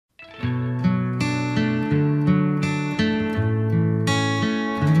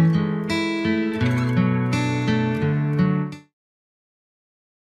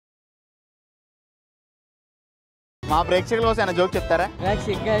మా ప్రేక్షకుల కోసం ఏమైనా జోక్ చెప్తారా? నాకు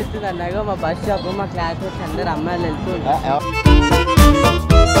సిగ్గా ఇస్తుంది అన్నగా మా బస్ స్టాప్ మా క్లాస్ వచ్చి అందరు అమ్మాయిలు వెళ్తుంటారు.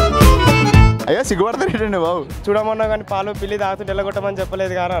 అయ్యో సిగ్గుపడతారేంటండి బాబు. చూడమన్నా కానీ పాలు పిల్లి తాగుతుంటే ఎల్లగొట్టమని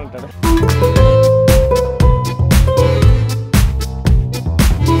చెప్పలేదు కానీ అంటాడు.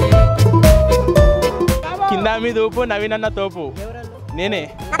 కింద మీద ఊపు నవీనన్న తోపు నేనే.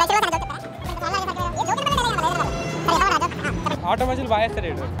 ఆటో మధ్యలో బాగా వేస్తాడు.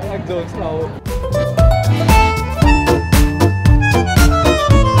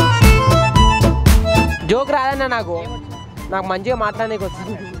 జోక్ రాదన్నా నాకు మంచిగా మాట్లాడడానికి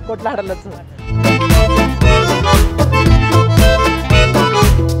వచ్చింది, కొట్లాడలేదు.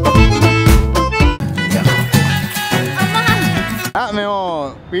 మేము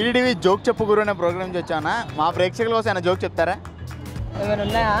పీడీటీవీ జోక్ చెప్పు గురు అనే ప్రోగ్రామ్ నుంచి వచ్చానా. మా ప్రేక్షకుల కోసం ఏమైనా జోక్ చెప్తారా? ఏమైనా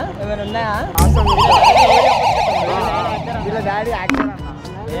ఉన్నాయా?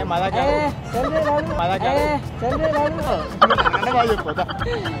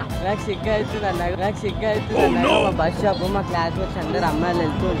 నాకు సిగ్గా అవుతుంది అన్న, మా బస్ స్టాప్ మా క్లాస్ వచ్చి అందరు అమ్మాయిలు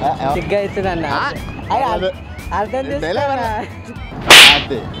వెళ్తుంటారు. సిగ్గా అవుతుంది అన్న, అర్థం చేసుకోరా?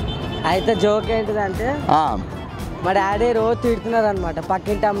 అయితే జోక్ ఏంటిదంటే మా డాడీ రోజు తిడుతున్నారు అనమాట,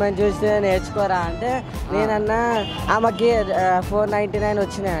 పక్కింటి అమ్మాయిని చూస్తే నేర్చుకోరా అంటే నేనన్నా ఆమెకి 499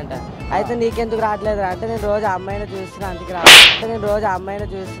 వచ్చినాయంట. అయితే నీకెందుకు రావట్లేదు అంటే నేను రోజు అమ్మాయిని చూస్తున్నా అందుకు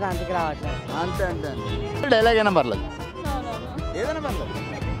రావట్లేదు. అంతే అంతే. డైలాగ్ అయినా పర్లేదు, ఏదైనా పర్లేదు.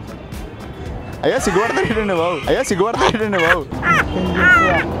 అయ్యో సిగ్గుపడతారేంటండి బాబు.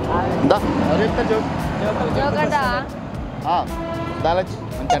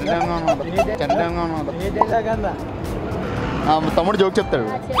 తమ్ముడు జోక్ చెప్తాడు.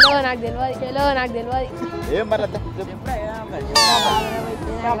 ఏం పర్లేదు.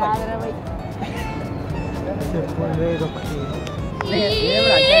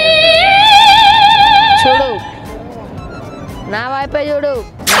 చూడు నా వైపే చూడు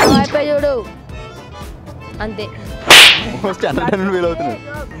అంతే. మోస్ట్ ఎంటర్టైన్మెంట్ ఫీల్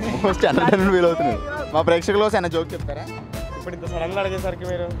అవుతున్నాడు. మా ప్రేక్షకుల కోసం ఏమైనా జోక్ చెప్తారా? ఇప్పుడు ఇంత సడన్గా అడిగేసరికి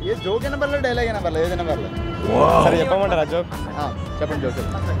మీరు ఏ జోక్ అయినా పర్లేదు, డైలాగ్ అయినా పర్లేదు, ఏదైనా పర్లేదు. సరే చెప్పమంటారా జోక్? చెప్పండి జోక్.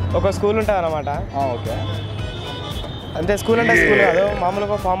 ఒక స్కూల్ ఉంటుంది అన్నమాట. ఓకే. అంటే స్కూల్ అంటే స్కూల్ కాదు,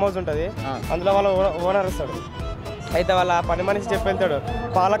 మామూలుగా ఫామ్ హౌస్ ఉంటుంది. అందులో వాళ్ళ ఓనర్ వస్తాడు. అయితే వాళ్ళ పని మనిషి చెప్పి వెళ్తాడు,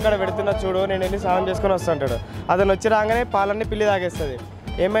 పాలక్కడ పెడుతున్నా చూడు, నేను వెళ్ళి స్నానం చేసుకొని వస్తుంటాడు. అతను వచ్చి రాగానే పాలన్నీ పిల్లి తాగేస్తుంది.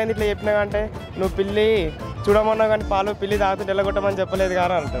 ఏమైంది ఇట్లా చెప్పినా అంటే నువ్వు పిల్లి చూడమన్నా కానీ పాలు పిల్లి తాగుతుంటే ఎల్లగొట్టమని చెప్పలేదు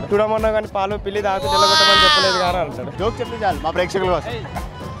కానీ అంటాడు. జోక్ చెప్పి చాలు మా ప్రేక్షకుల కోసం.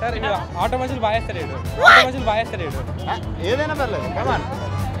 ఆటో మధ్యలో బాగా వేస్తాడు. ఏదైనా పర్లేదు.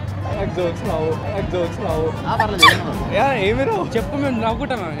 ఏమి చెప్పు, మేము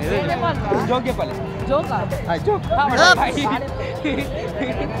నవ్వుకుంటాం. జోక్ చెప్పాలి.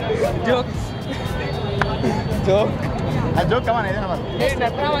 జోక్ కమాన్, ఏదైనా పర్లేదు.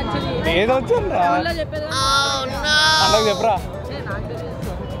 ఏదో వచ్చిందా అన్నకు చెప్పరా?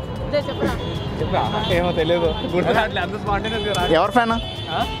 ఏమో తెలియదు. ఎవరు ఫ్యాన్?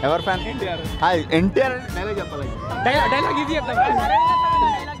 ఎన్టీఆర్ డైలాగ్ చెప్పాలి. డైలాగ్ ఇది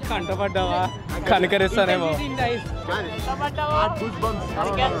కంటపడ్డావా కనికరిస్తానేమో.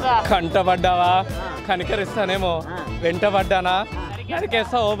 కంటపడ్డావా కనికరిస్తానేమో, వెంటబడ్డానా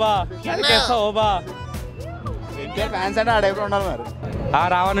నరికేస్తా ఓబా. ఫ్యాన్స్ అంటే ఆ టైప్లో ఉండాలి మరి. ఆ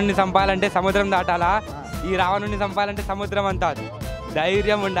రావణుని చంపాలంటే సముద్రం దాటాలా, ఈ రావణుని చంపాలంటే సముద్రం అంతా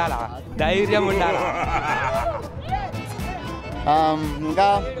ధైర్యం ఉండాలా. ఇంకా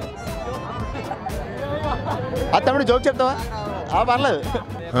తమ్ముడు జోక్ చెప్తావా? పర్లేదు.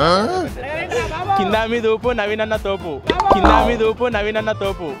 కింద మీద ఊపు నవీనన్న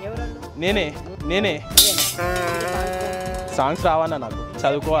తోపు నేనే. సాంగ్స్ రావన్నా నాకు,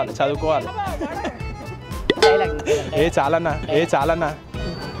 చదువుకోవాలి. ఏ చాలన్నా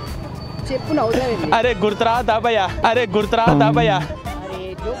చెప్పు. అరే గుర్తురా దాబయ్యా.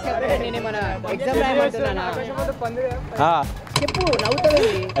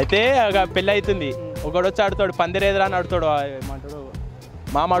 అయితే పెళ్ళి అవుతుంది, ఒకడు వచ్చి ఆడుతాడు, పందిరేదురా అని ఆడుతాడు. ఏమంటాడు,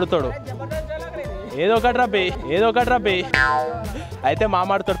 మామ ఆడుతాడు, ఏదో ఒకటి రబ్బి. అయితే మామ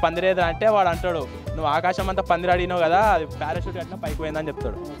ఆడుతాడు, పందిరేదురా అంటే వాడు అంటాడు, నువ్వు ఆకాశం అంతా పందిరి అడిగినావు కదా, అది పారాషూట్ కట్టినా పైకి పోయిందని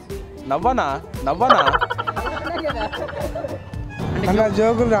చెప్తాడు. నవ్వనా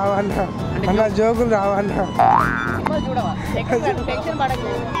జోకులు రావన్నా.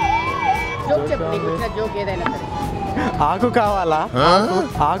 ఆకు కావాలా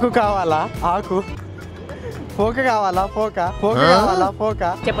పోక కావాలా పోక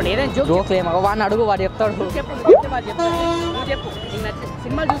చెప్పండి. ఏదైనా జోక్ వాడిని అడుగు, వాడు చెప్తాడు.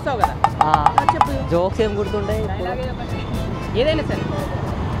 సినిమా చూస్తావు కదా, జోక్స్ ఏం గుర్తుంటాయి? ఏదైనా సరే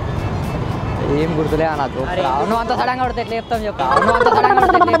ఏం గుర్తులే అన్న నువ్వు అంత సడన్గా కొడితే ఎట్లా చెప్తాం చెప్పు నువ్వు అంత సడన్గా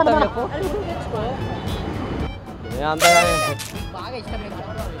కొడితే ఎట్లా చెప్తాం చెప్పు అంతగా బాగా ఇష్టం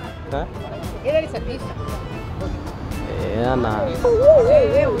ఏదన్నా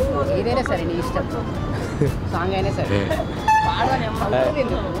ఏదైనా సరే నీ ఇష్టం సాంగ్ అయినా సరే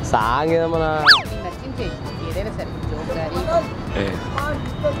సాంగ్ ఏమన్నా నచ్చింది ఏదైనా సరే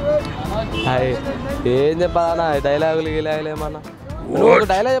ఏం చెప్పాలన్నా డైలాగులు గిలాగులు ఏమన్నా నువ్వు ఒక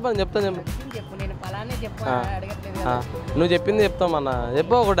డైలాగ్ చెప్పాను చెప్తాను చెప్పు చెప్పు నేను ఫలానే చెప్పు అడగట్లేదు నువ్వు చెప్పింది చెప్తామన్నా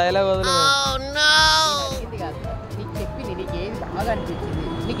చెప్పు ఒక డైలాగ్ వదిలి కాదు నీకు చెప్పింది నీకు ఏది బాగా అనిపించింది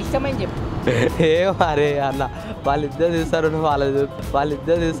నీకు ఇష్టమైన చెప్పు ఏం అరే అన్న వాళ్ళిద్దరు చూస్తారు నువ్వు వాళ్ళది చూపు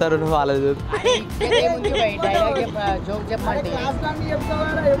వాళ్ళిద్దరు చూస్తారు నువ్వు వాళ్ళది చూపు జోక్ చెప్పండి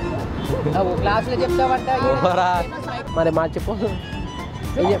క్లాసులో చెప్తావంట మరి మా చెప్పు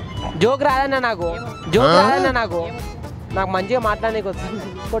జోక్ రాదన్నా నాకు జోక్ రాదన్నా నాకు మంచిగా మాట్లాడడానికి వచ్చు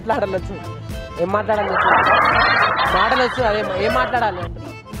కొట్లాడాలొచ్చు ఏం మాట్లాడాలి చెప్పు మాటలు వచ్చు అదే ఏం మాట్లాడాలి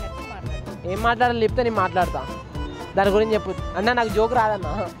చెప్తే నేను మాట్లాడతా దాని గురించి చెప్పు అన్న నాకు జోక్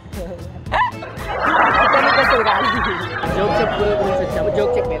రాదన్నా జోక్ చెప్పు గురించి వచ్చాము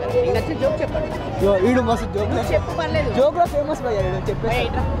జోక్ చెప్పేదా నీకు నచ్చిన జోక్ చెప్పండి వీడు మస్తు జోక్ చెప్పు పర్లేదు జోక్లో ఫేమస్ చెప్పే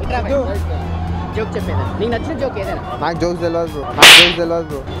జోక్ చెప్పేదా నీకు నచ్చిన జోక్ ఏదైనా నాకు జోక్స్ తెలియదు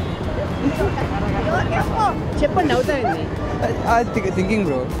బ్రో చెప్పండి నవ్వుతాయింది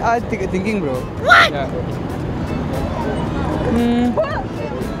థింకింగ్ బ్రో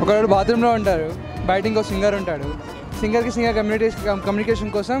ఒకడు బాత్రూంలో ఉంటారు బయట ఇంకో సింగర్ ఉంటాడు సింగర్కి సింగర్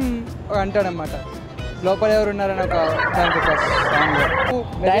కమ్యూనికేషన్ కోసం అంటాడనమాట లోపల ఎవరు ఉన్నారని ఒక దానికి ఒక సాంగ్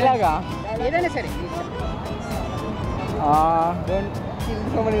డైలాగా ఏదైనా సరే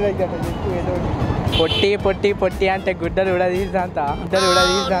పొట్టి పొట్టి పొట్టి అంటే గుడ్డలు కూడా తీసంత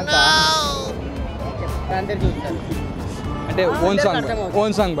అందరు చూస్తారు అంటే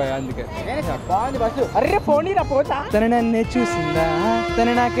ఓన్ సాంగ్ బాయ్ అందుకే బాగుంది బస్సు అర్రే ఫోన్ పోతా తన నన్నే చూసిందా తన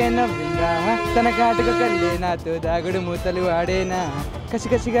నాకే నవ్విందా తన కాటుక కళ్ళే నాతో దాగుడు మూతలు ఆడేనా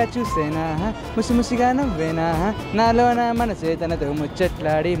కసికసిగా చూసేనా ముసిముసిగా నవ్వేనా నాలో నా మనసే తనతో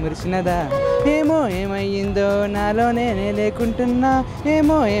ముచ్చట్లాడి మురిసినదా ఏమో ఏమయ్యిందో నాలో నేనే లేకుంటున్నా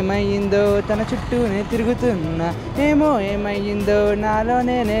ఏమో ఏమయ్యిందో తన చుట్టూనే తిరుగుతున్నా ఏమో ఏమయ్యిందో నాలో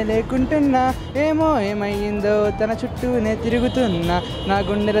నేనే లేకుంటున్నా ఏమో ఏమయ్యిందో తన చుట్టూనే తిరుగుతున్నా నా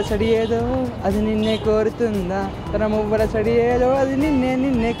గుండెల సడి ఏదో అది నిన్నే కోరుతుందా తన మువ్వల సడి ఏదో అది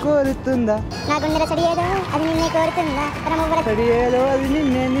నిన్నే కోరుతుందా నా గుండెల సడి ఏదో అది నిన్నే కోరుతుందా తన మువ్వల సడి ఏదో అది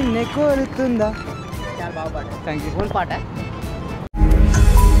నిన్నే కోరుతుందా చాలా బాగా పాట థ్యాంక్ యూ ఫుల్ పాట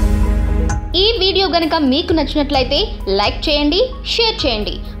ఈ వీడియో గనుక మీకు నచ్చినట్లయితే లైక్ చేయండి, షేర్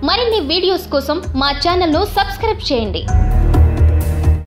చేయండి. మరిన్ని వీడియోస్ కోసం మా ఛానల్ను సబ్స్క్రైబ్ చేయండి.